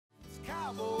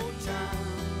Cabo time.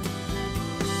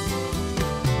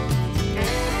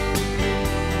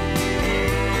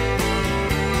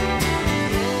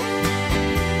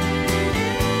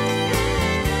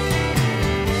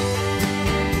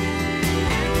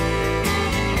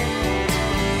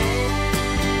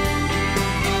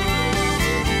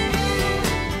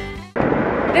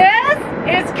 This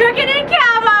is cooking in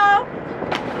Cabo!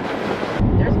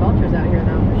 There's vultures out here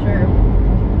though, for sure.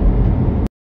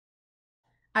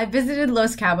 I visited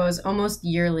Los Cabos almost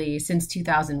yearly since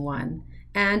 2001,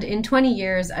 and in 20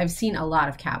 years I've seen a lot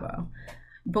of Cabo.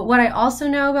 But what I also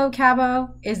know about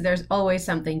Cabo is there's always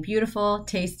something beautiful,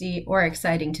 tasty, or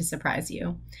exciting to surprise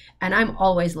you, and I'm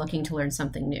always looking to learn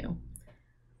something new.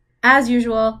 As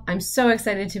usual, I'm so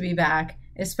excited to be back,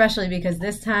 especially because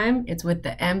this time it's with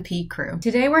the MP crew.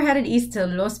 Today we're headed east to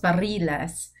Los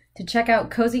Barriles to check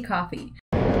out Cozy Coffee.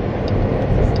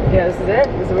 Yeah, this is it?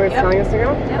 This is where it's telling us to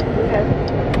go? Yep. Okay.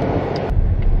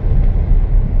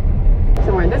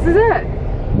 Somewhere. This is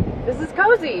it! This is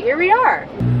Cozy! Here we are!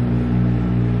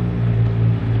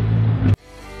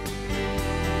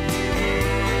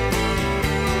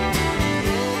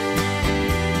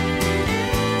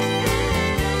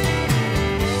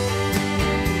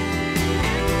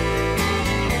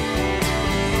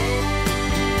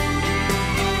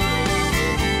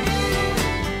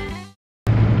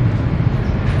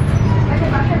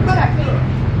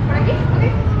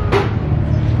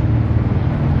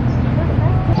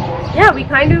 Yeah, we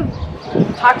kind of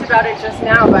talked about it just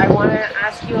now, but I want to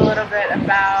ask you a little bit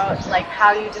about like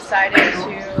how you decided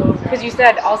to, because you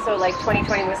said also like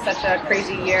 2020 was such a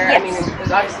crazy year. Yes. I mean, it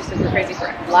was obviously super crazy for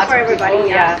lots For of everybody, people.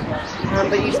 yeah.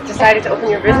 But you decided to open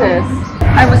your business.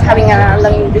 I was having a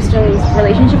long-distance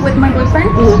relationship with my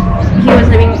boyfriend. He was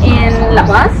living in La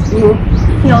Paz.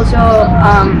 He also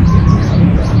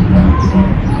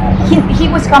he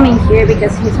was coming here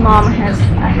because his mom has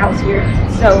a house here,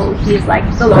 so he's like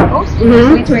the local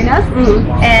between us.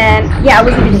 And yeah, I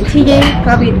was living in TJ.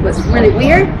 Probably it was really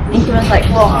weird, and he was like,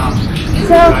 "Well,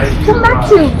 so come back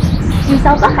to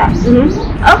South Baja."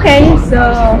 Okay,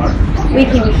 so we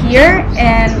came here,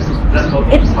 and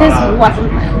this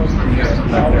wasn't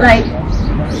like.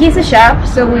 He's a chef,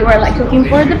 so we were like cooking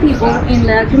for the people in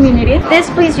the community. This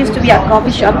place used to be a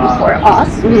coffee shop before us,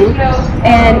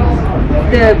 and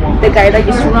the guy that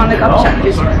used to run the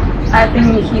coffee shop I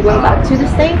think he went back to the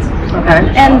States.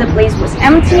 Okay. And the place was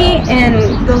empty,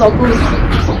 and the locals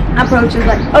approached us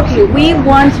like, okay, we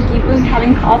want to keep on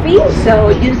having coffee, so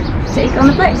you take on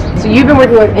the place. So you've been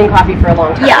working in coffee for a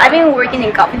long time? Yeah, I've been working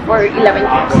in coffee for 11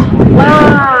 years.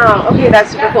 Wow. Okay,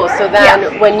 that's super cool. So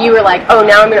then when you were like, oh,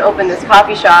 now I'm going to open this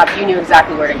coffee shop, you knew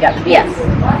exactly where to get the beans.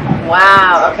 Yes.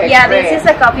 Wow. Okay, Yeah, great. this is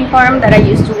a coffee farm that I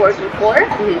used to work before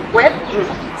with.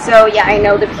 So yeah, I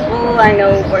know the people, I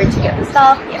know where to get the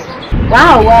stuff. Yeah.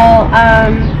 Wow, well,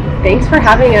 thanks for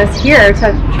having us here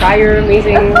to try your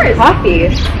amazing coffee.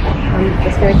 I'm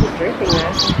just going to keep drinking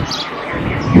this.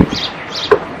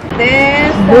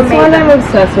 This one I'm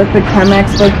obsessed with, the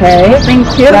Chemex bouquet.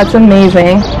 Thank you. That's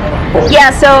amazing.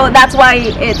 Yeah, so that's why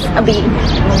it's a bee.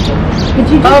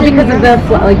 Oh, because of the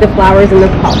the flowers and the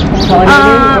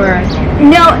pollinators?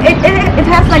 No, it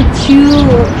has like two.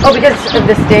 Oh, because of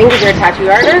the sting, because you're a tattoo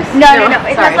artist? No.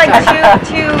 It has like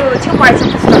two parts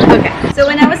of the story. Okay. So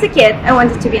when I was a kid, I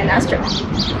wanted to be an astronaut,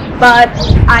 but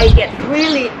I get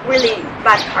really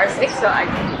bad car sick, so I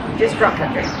just dropped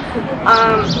that dream.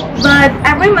 But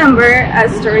I remember a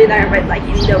story that I read like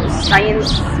in those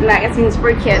science magazines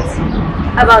for kids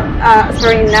about a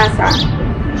story in NASA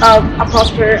of a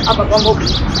poster of a bumblebee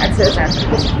that says that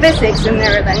because of physics and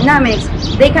aerodynamics,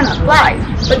 they cannot fly,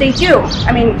 but they do.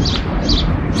 I mean,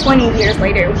 20 years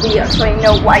later, we actually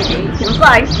know why they can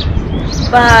fly,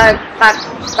 but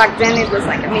back then it was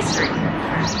like a mystery.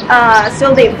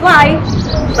 So they fly,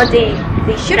 but they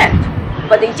shouldn't,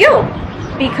 but they do,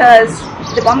 because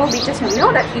the bumblebee doesn't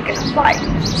know that he can fly.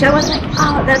 So I was like,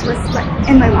 oh, that was like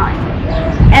in my mind.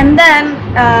 And then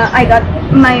I got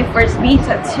my first bee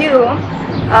tattoo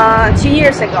 2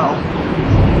 years ago,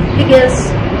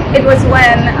 because it was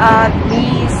when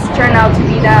bees turned out to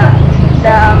be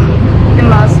the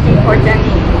most important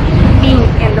being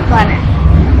in the planet.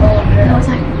 And I was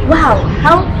like, wow,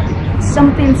 how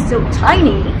something so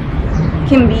tiny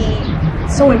can be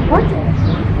so important.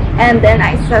 And then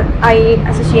I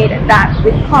associated that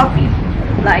with coffee.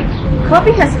 Like,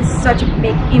 coffee has such a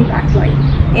big impact, like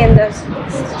in the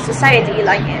society,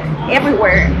 like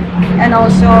everywhere, and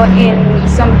also in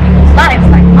some people's lives,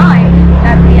 like mine,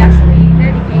 that we actually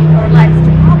dedicate our lives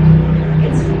to coffee.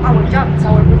 It's our job, it's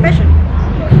our profession.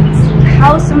 It's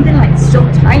how something like so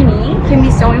tiny can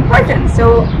be so important.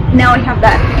 So now I have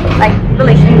that like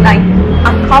relation, like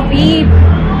a coffee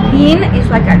bean is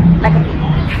like a bee.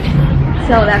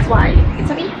 So that's why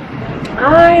it's a bee.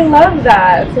 I love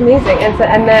that. It's amazing.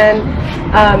 And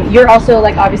then you're also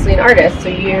like obviously an artist, so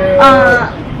you.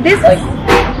 This is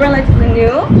relatively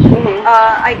new.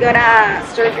 I got a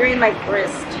surgery in my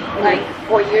wrist like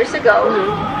 4 years ago,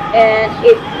 and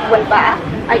it went bad.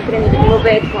 I couldn't move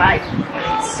it right,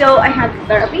 so I had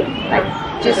therapy, like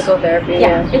just physical therapy.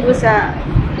 Yeah, it was a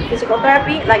physical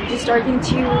therapy, like just starting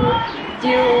to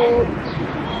do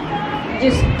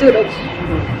just doodles.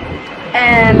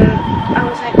 And I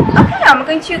was like, okay, I'm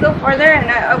going to go further,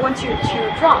 and I want you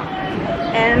to draw.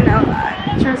 And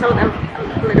it turns out I'm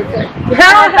a little good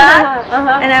at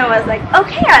that. And I was like,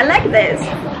 okay, I like this.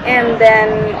 And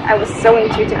then I was so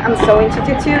into it. I'm so into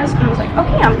tattoos. And I was like,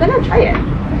 okay, I'm gonna try it.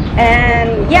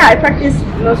 And yeah, I practice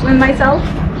mostly myself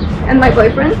and my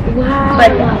boyfriend. Wow.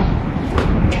 But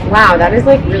wow, that is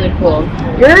like really cool.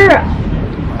 You're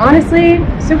honestly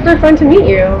super fun to meet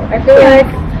you. I feel like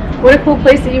what a cool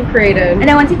place that you've created. And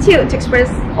I wanted to express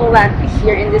all that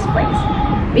here in this place,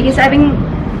 because I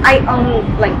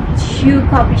own like 2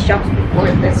 coffee shops before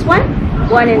this one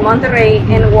in Monterrey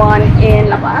and one in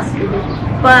La Paz.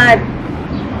 But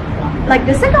like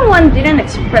the second one didn't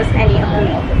express any of me.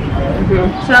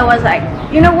 So I was like,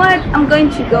 you know what? I'm going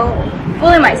to go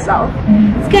fully myself.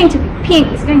 It's going to be pink.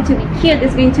 It's going to be cute.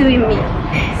 It's going to be me.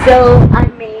 So I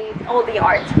made all the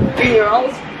art, the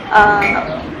murals.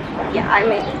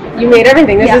 You made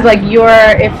everything. This is like your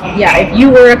if you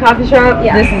were a coffee shop,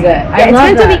 this is it. It's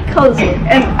going to be cozy,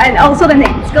 and also the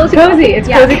name. It's cozy. It's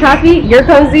cozy coffee. You're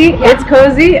cozy. It's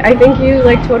cozy. I think you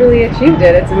like totally achieved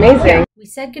it. It's amazing. We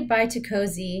said goodbye to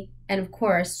Cozy, and of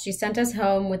course, she sent us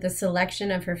home with a selection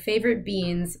of her favorite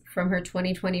beans from her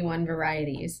 2021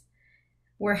 varieties.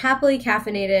 We're happily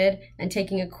caffeinated and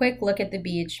taking a quick look at the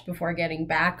beach before getting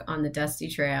back on the dusty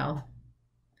trail.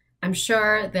 I'm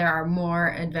sure there are more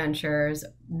adventures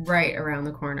right around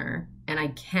the corner, and I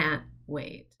can't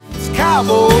wait. It's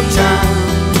Cabo time.